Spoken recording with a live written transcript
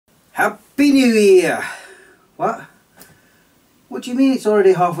Happy New Year! What? What do you mean it's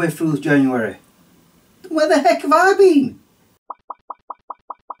already halfway through January? Where the heck have I been?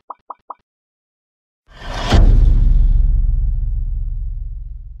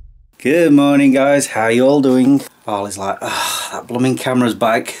 Good morning guys, how you all doing? Ollie's like, oh, that blooming camera's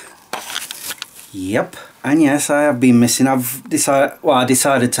back. Yep, and yes, I have been missing. I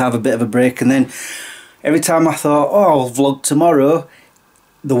decided to have a bit of a break, and then every time I thought, oh, I'll vlog tomorrow,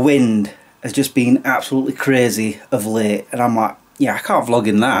 the wind has just been absolutely crazy of late, and I'm like, yeah, I can't vlog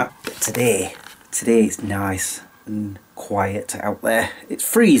in that. But today is nice and quiet out there. It's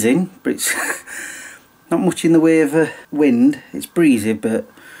freezing, but it's not much in the way of a wind. It's breezy, but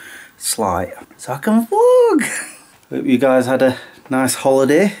slight, so I can vlog. Hope you guys had a nice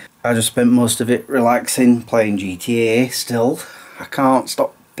holiday. I just spent most of it relaxing, playing GTA still. I can't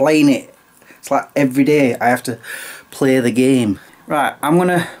stop playing it. It's like every day I have to play the game. Right, I'm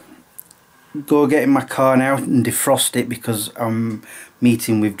gonna go get in my car now and defrost it because I'm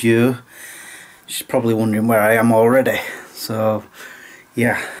meeting with Jo. She's probably wondering where I am already. So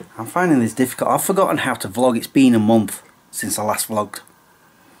yeah, I'm finding this difficult. I've forgotten how to vlog. It's been a month since I last vlogged.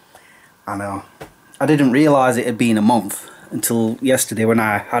 I know. I didn't realise it had been a month until yesterday when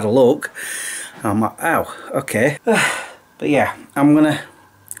I had a look. I'm like, oh, okay. But yeah, I'm gonna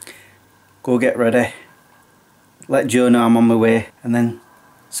go get ready, let Jo know I'm on my way, and then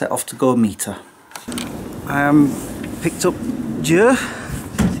set off to go meet her. I picked up Jo.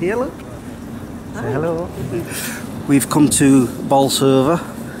 See you, look. Say hello. We've come to Bolsover.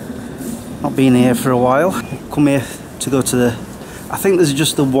 Not been here for a while. Come here to go to the, I think there's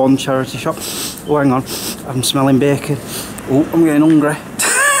just the one charity shop. Oh, hang on, I'm smelling bacon. Oh, I'm getting hungry.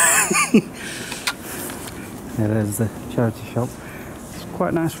 Yeah, there's the charity shop. It's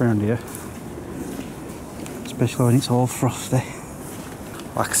quite nice around here, especially when it's all frosty.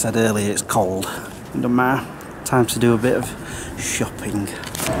 Like I said earlier, it's cold. It doesn't matter. Time to do a bit of shopping.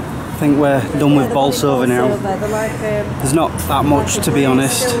 I think we're done with Bolsover now. There's not that much, to be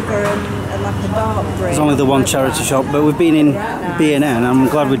honest. There's only the one charity shop, but we've been in B&N. I'm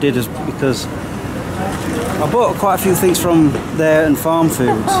glad we did, because I bought quite a few things from there and Farm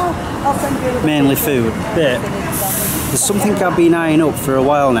Foods, mainly food. But there's something I've been eyeing up for a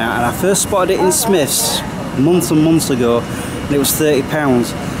while now, and I first spotted it in Smith's months and months ago, and it was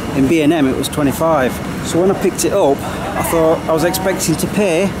 £30. In B&M it was 25. So when I picked it up, I thought I was expecting to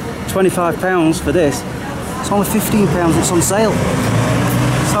pay £25 for this. It's only £15, it's on sale.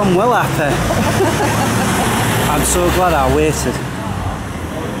 So I'm well happy. I'm so glad I waited.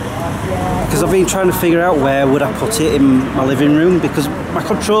 Because I've been trying to figure out where would I put it in my living room, because my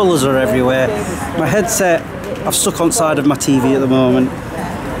controllers are everywhere. My headset I've stuck on side of my TV at the moment.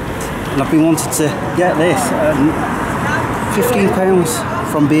 And I've been wanting to get this.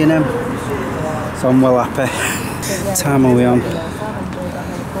 £15 from B&M. So I'm well happy. What time are we on?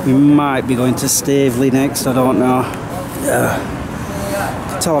 We might be going to Staveley next, I don't know. I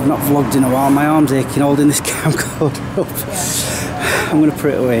can tell I've not vlogged in a while. My arm's aching holding this camcorder up. I'm going to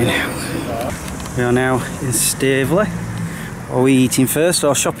put it away now. We are now in Staveley. Are we eating first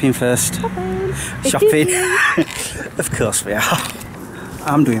or shopping first? Shopping. Of course we are.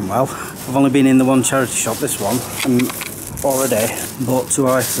 I'm doing well. I've only been in the one charity shop, this one, and already bought 2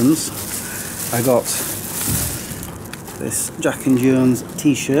 items. I got this Jack and Jones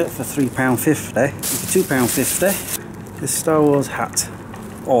t-shirt for £3.50, for £2.50. This Star Wars hat,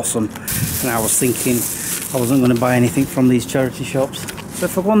 awesome. And I was thinking I wasn't going to buy anything from these charity shops. So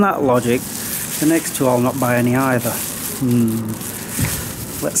if I go on that logic, the next 2 I'll not buy any either.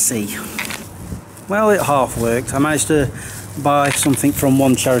 Let's see. Well, it half worked. I managed to buy something from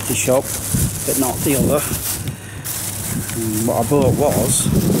one charity shop, but not the other. What I bought was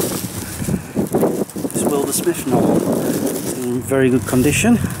this Wilder Smith novel. It's in very good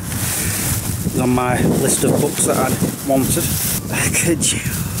condition. It's on my list of books that I'd wanted. Could you?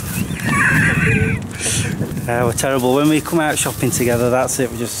 We're terrible. When we come out shopping together, that's it.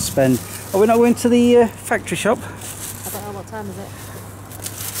 We just spend... Are we not going to the factory shop? I don't know, what time is it?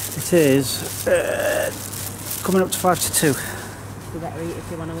 It is coming up to 5 to 2. You better eat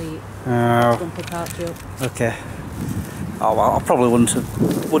if you want to eat. Oh. Pick Archie up. Okay. Oh well, I probably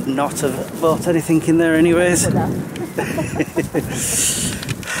would not have bought anything in there anyways.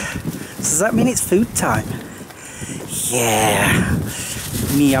 Does that mean it's food time? Yeah.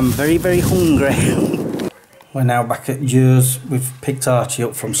 Me, I'm very, very hungry. We're now back at Jo's. We've picked Archie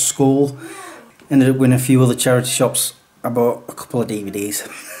up from school. Ended up with a few other charity shops. I bought a couple of DVDs.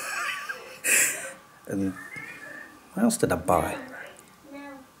 And what else did I buy?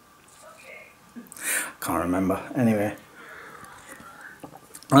 Can't remember. Anyway.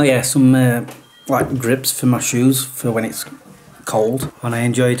 Oh yeah, some like grips for my shoes for when it's cold. When I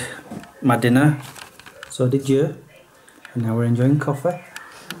enjoyed my dinner, so did you. And now we're enjoying coffee.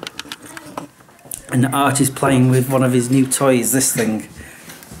 And Art is playing with one of his new toys, this thing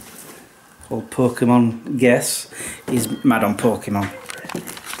called Pokemon Guess. He's mad on Pokemon.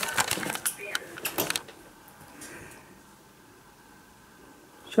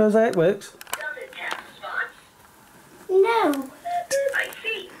 Shows how it works. Does it have spots? No. I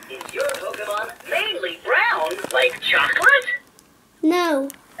see. Is your Pokemon mainly brown, like chocolate? No.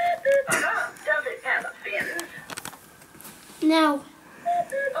 Does it have fins? No.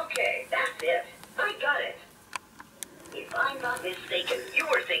 Okay, that's it. I got it. If I'm not mistaken, you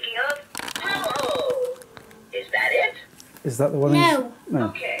were thinking of Hello. Is that it? Is that the one? No. No.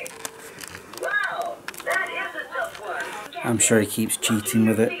 Okay. Wow, that is a tough one. I'm sure he keeps cheating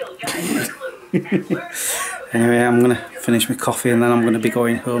with it. Field guide for clues and learn more. Anyway, I'm going to finish my coffee and then I'm going to be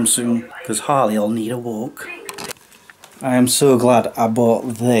going home soon because Harley will need a walk. I am so glad I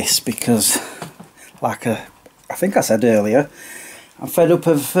bought this because, like I think I said earlier, I'm fed up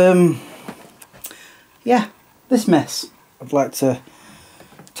of, yeah, this mess. I'd like to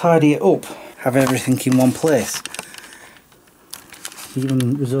tidy it up, have everything in one place.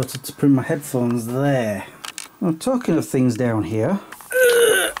 Even resorted to putting my headphones there. Well, talking of things down here,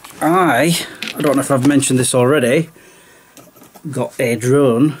 I don't know if I've mentioned this already, got a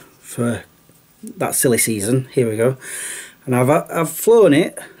drone for that silly season. Here we go. And I've flown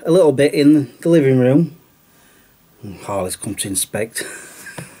it a little bit in the living room. Harley's come to inspect.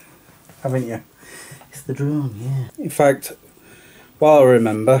 Haven't you? It's the drone, yeah. In fact, while I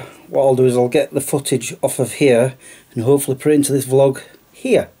remember, what I'll do is I'll get the footage off of here and hopefully put it into this vlog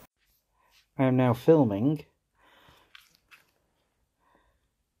here. I am now filming.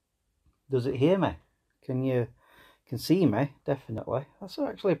 Does it hear me? Can see me? Definitely. That's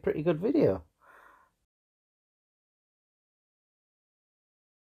actually a pretty good video.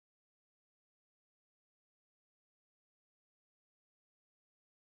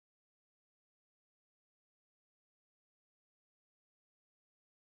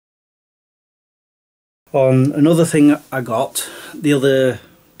 On another thing I got the other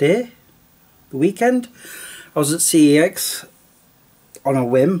day, the weekend, I was at CEX on a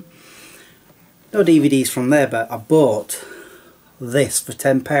whim. No DVDs from there, but I bought this for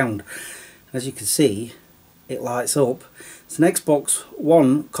 £10. As you can see, it lights up. It's an Xbox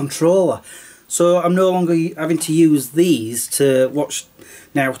One controller. So I'm no longer having to use these to watch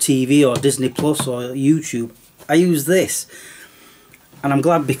Now TV or Disney Plus or YouTube. I use this. And I'm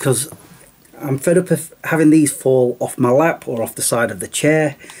glad because I'm fed up of having these fall off my lap or off the side of the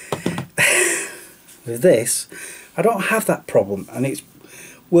chair. With this, I don't have that problem and it's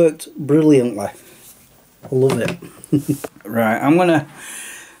worked brilliantly. I love it. Right, I'm gonna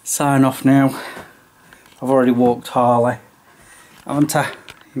sign off now. I've already walked Harley, haven't I?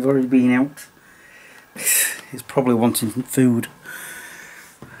 You've already been out. He's probably wanting food.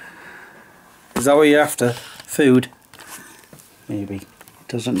 Is that what you're after? Food? Maybe. He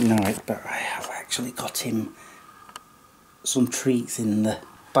doesn't know it, but I have actually got him some treats in the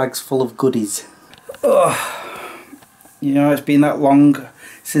bags full of goodies. Oh, you know, it's been that long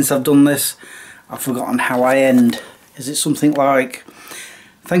since I've done this. I've forgotten how I end. Is it something like,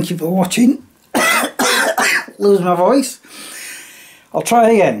 thank you for watching. Lose my voice. I'll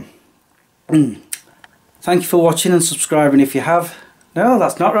try again. Thank you for watching and subscribing if you have. No,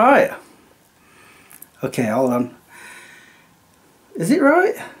 that's not right. Okay, hold on. Is it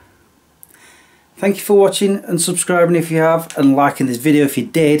right? Thank you for watching and subscribing if you have, and liking this video if you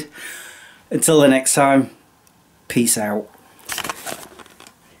did. Until the next time, peace out.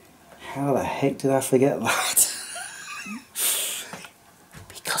 How the heck did I forget that?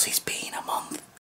 Because it's been a month.